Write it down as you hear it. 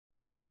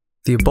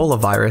The Ebola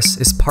virus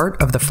is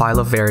part of the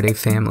Filoviridae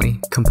family,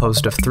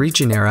 composed of 3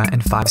 genera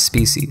and 5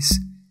 species.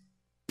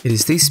 It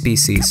is these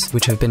species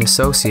which have been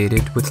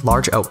associated with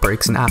large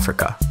outbreaks in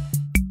Africa.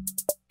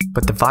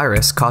 But the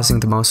virus causing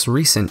the most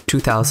recent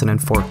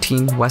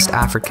 2014 West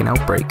African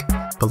outbreak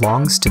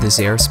belongs to the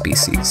Zaire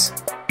species.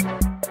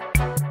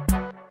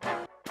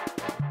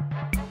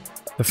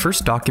 The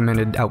first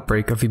documented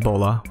outbreak of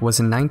Ebola was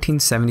in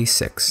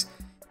 1976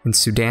 in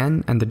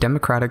Sudan and the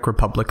Democratic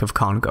Republic of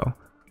Congo,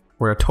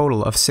 where a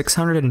total of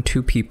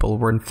 602 people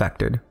were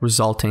infected,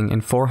 resulting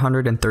in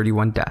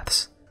 431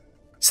 deaths.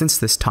 Since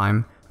this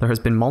time, there has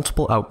been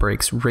multiple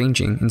outbreaks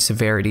ranging in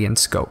severity and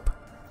scope.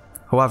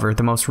 However,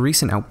 the most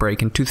recent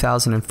outbreak in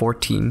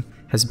 2014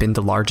 has been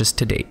the largest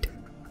to date.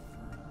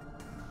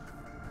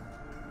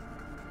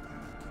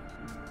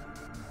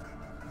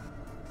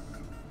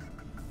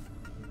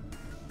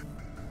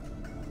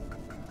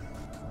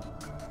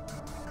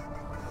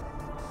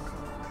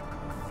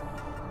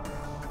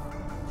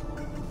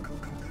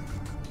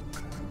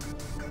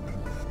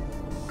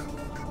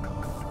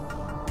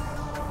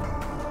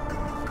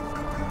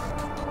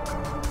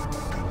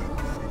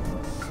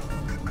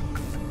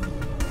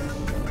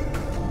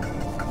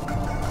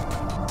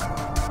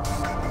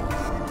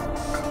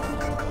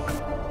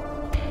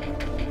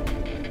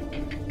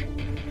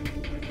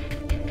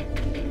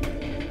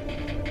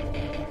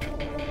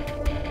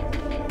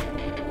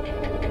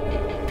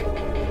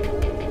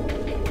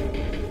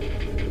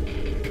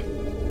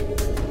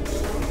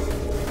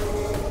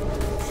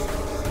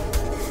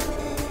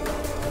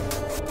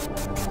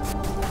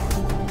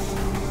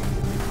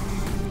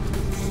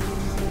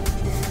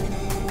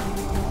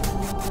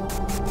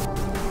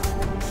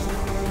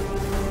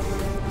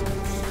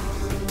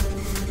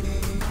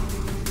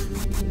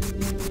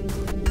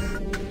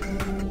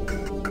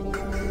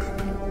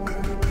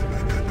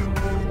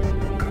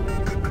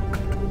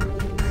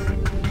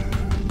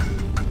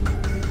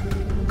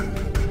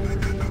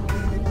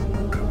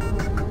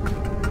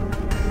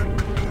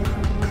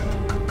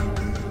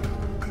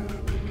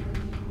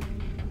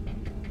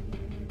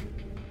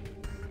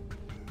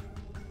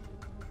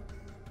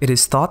 It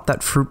is thought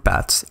that fruit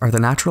bats are the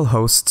natural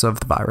hosts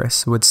of the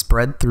virus would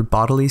spread through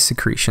bodily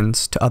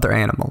secretions to other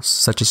animals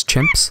such as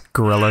chimps,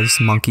 gorillas,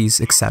 monkeys,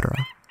 etc.,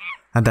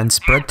 and then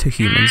spread to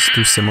humans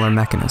through similar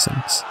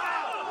mechanisms.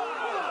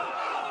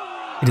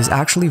 It is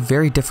actually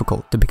very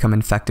difficult to become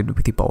infected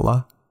with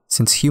Ebola,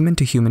 since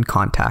human-to-human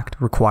contact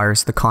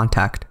requires the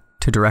contact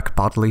to direct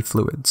bodily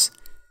fluids.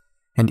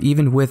 And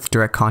even with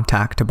direct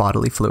contact to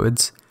bodily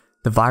fluids,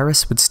 the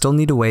virus would still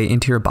need a way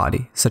into your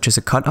body, such as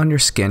a cut on your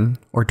skin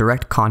or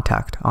direct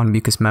contact on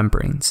mucous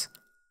membranes.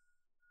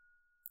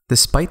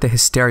 Despite the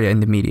hysteria in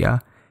the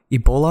media,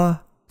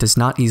 Ebola does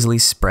not easily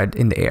spread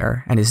in the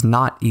air and is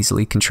not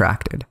easily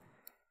contracted.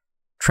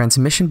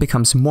 Transmission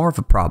becomes more of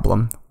a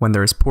problem when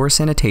there is poor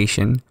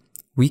sanitation,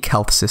 weak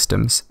health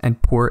systems,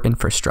 and poor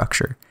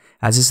infrastructure,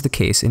 as is the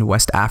case in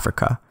West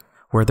Africa,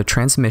 where the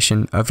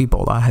transmission of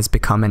Ebola has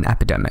become an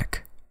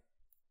epidemic.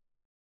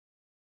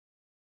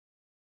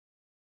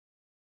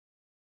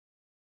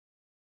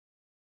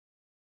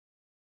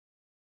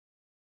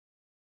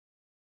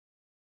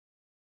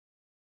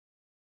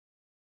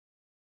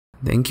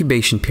 The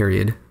incubation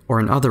period,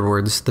 or in other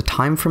words, the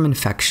time from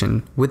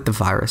infection with the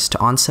virus to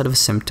onset of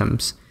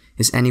symptoms,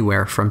 is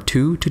anywhere from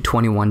 2 to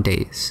 21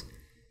 days.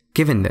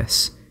 Given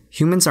this,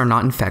 humans are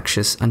not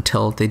infectious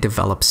until they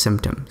develop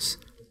symptoms.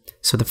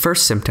 So the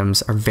first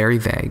symptoms are very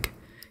vague.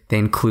 They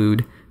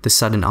include the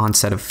sudden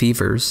onset of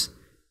fevers,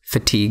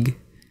 fatigue,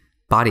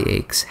 body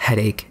aches,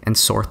 headache, and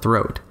sore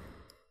throat.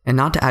 And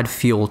not to add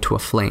fuel to a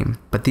flame,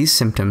 but these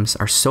symptoms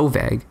are so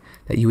vague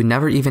that you would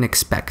never even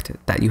expect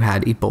that you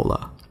had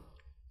Ebola.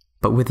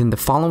 But within the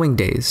following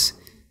days,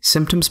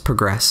 symptoms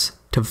progress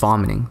to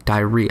vomiting,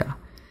 diarrhea,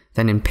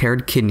 then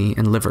impaired kidney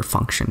and liver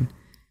function,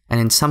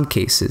 and in some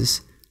cases,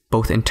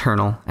 both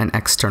internal and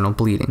external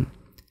bleeding.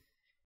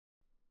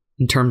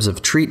 In terms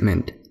of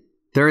treatment,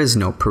 there is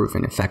no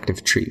proven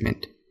effective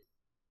treatment.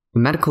 The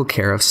medical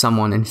care of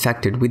someone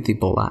infected with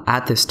Ebola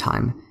at this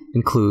time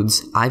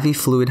includes IV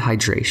fluid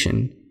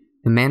hydration,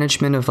 the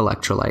management of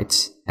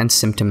electrolytes, and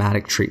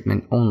symptomatic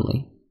treatment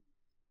only.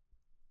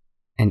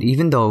 And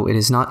even though it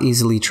is not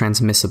easily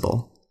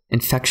transmissible,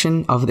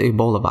 infection of the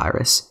Ebola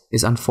virus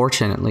is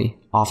unfortunately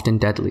often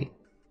deadly.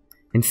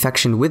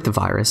 Infection with the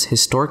virus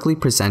historically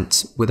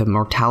presents with a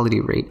mortality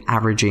rate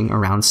averaging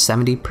around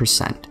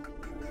 70%,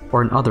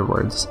 or in other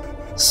words,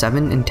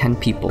 7 in 10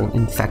 people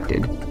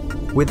infected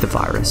with the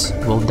virus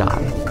will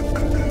die.